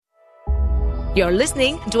You're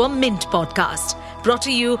listening to a Mint podcast brought to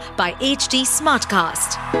you by HT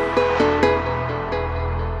Smartcast.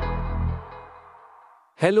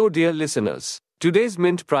 Hello dear listeners. Today's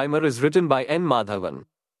Mint Primer is written by N. Madhavan.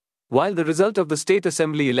 While the result of the state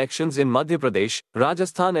assembly elections in Madhya Pradesh,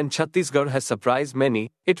 Rajasthan and Chhattisgarh has surprised many,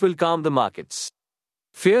 it will calm the markets.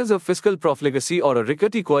 Fears of fiscal profligacy or a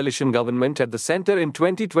rickety coalition government at the center in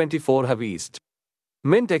 2024 have eased.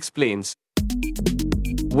 Mint explains.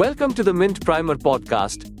 Welcome to the Mint Primer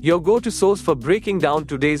podcast, your go-to source for breaking down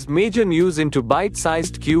today's major news into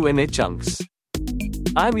bite-sized Q&A chunks.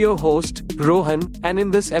 I'm your host, Rohan, and in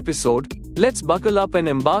this episode, let's buckle up and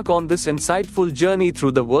embark on this insightful journey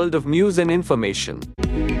through the world of news and information.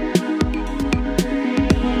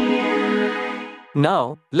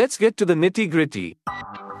 Now, let's get to the nitty-gritty.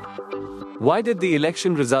 Why did the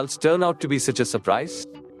election results turn out to be such a surprise?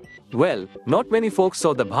 Well, not many folks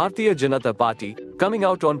saw the Bharatiya Janata Party coming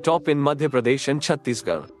out on top in Madhya Pradesh and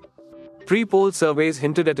Chhattisgarh. Pre-poll surveys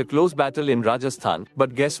hinted at a close battle in Rajasthan,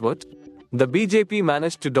 but guess what? The BJP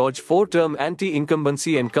managed to dodge four-term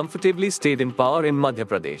anti-incumbency and comfortably stayed in power in Madhya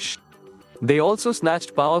Pradesh. They also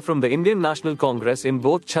snatched power from the Indian National Congress in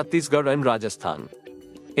both Chhattisgarh and Rajasthan.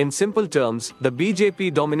 In simple terms, the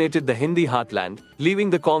BJP dominated the Hindi heartland, leaving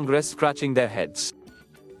the Congress scratching their heads.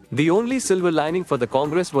 The only silver lining for the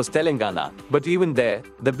Congress was Telangana, but even there,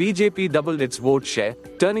 the BJP doubled its vote share,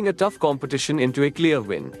 turning a tough competition into a clear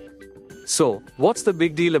win. So, what's the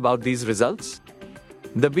big deal about these results?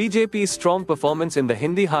 The BJP's strong performance in the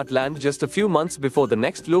Hindi heartland just a few months before the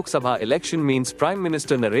next Lok Sabha election means Prime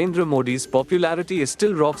Minister Narendra Modi's popularity is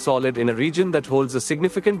still rock solid in a region that holds a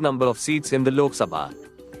significant number of seats in the Lok Sabha.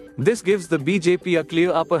 This gives the BJP a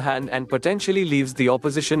clear upper hand and potentially leaves the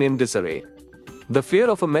opposition in disarray. The fear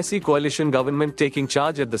of a messy coalition government taking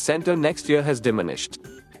charge at the center next year has diminished.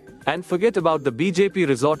 And forget about the BJP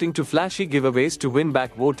resorting to flashy giveaways to win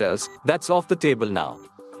back voters, that's off the table now.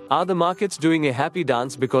 Are the markets doing a happy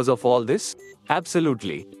dance because of all this?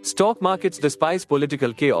 Absolutely. Stock markets despise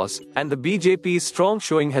political chaos, and the BJP's strong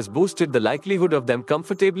showing has boosted the likelihood of them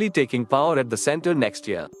comfortably taking power at the center next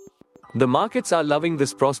year. The markets are loving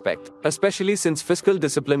this prospect, especially since fiscal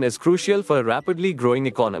discipline is crucial for a rapidly growing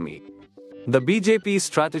economy. The BJP's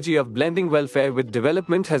strategy of blending welfare with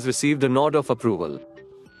development has received a nod of approval.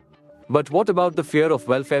 But what about the fear of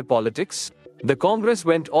welfare politics? The Congress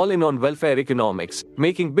went all in on welfare economics,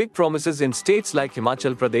 making big promises in states like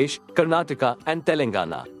Himachal Pradesh, Karnataka, and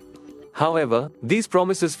Telangana. However, these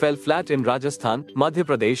promises fell flat in Rajasthan, Madhya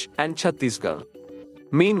Pradesh, and Chhattisgarh.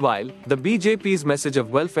 Meanwhile, the BJP's message of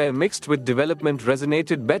welfare mixed with development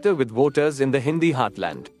resonated better with voters in the Hindi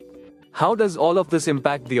heartland. How does all of this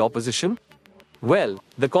impact the opposition? Well,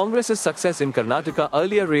 the Congress's success in Karnataka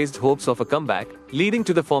earlier raised hopes of a comeback, leading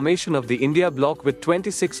to the formation of the India bloc with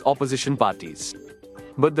 26 opposition parties.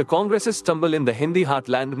 But the Congress's stumble in the Hindi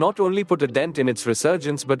heartland not only put a dent in its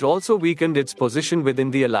resurgence but also weakened its position within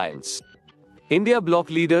the alliance. India bloc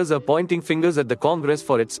leaders are pointing fingers at the Congress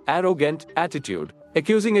for its arrogant attitude,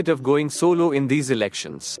 accusing it of going solo in these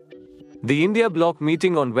elections. The India bloc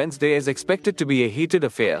meeting on Wednesday is expected to be a heated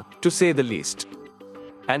affair, to say the least.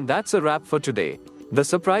 And that's a wrap for today. The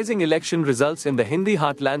surprising election results in the Hindi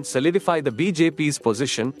heartland solidify the BJP's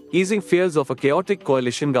position, easing fears of a chaotic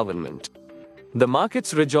coalition government. The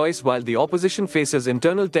markets rejoice while the opposition faces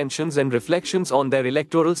internal tensions and reflections on their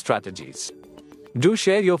electoral strategies. Do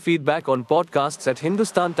share your feedback on podcasts at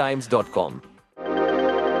hindustantimes.com.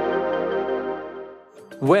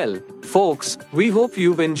 Well, folks, we hope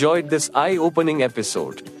you've enjoyed this eye-opening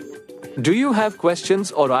episode. Do you have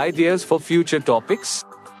questions or ideas for future topics?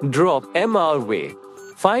 Drop them our way.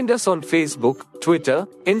 Find us on Facebook, Twitter,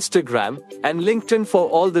 Instagram, and LinkedIn for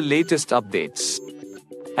all the latest updates.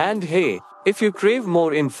 And hey, if you crave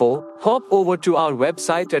more info, hop over to our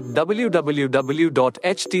website at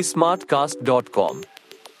www.htsmartcast.com.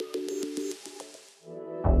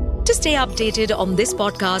 To stay updated on this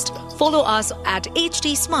podcast, follow us at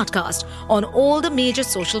HT Smartcast on all the major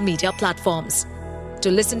social media platforms. To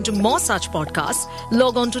listen to more such podcasts,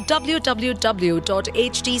 log on to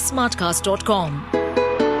www.htsmartcast.com.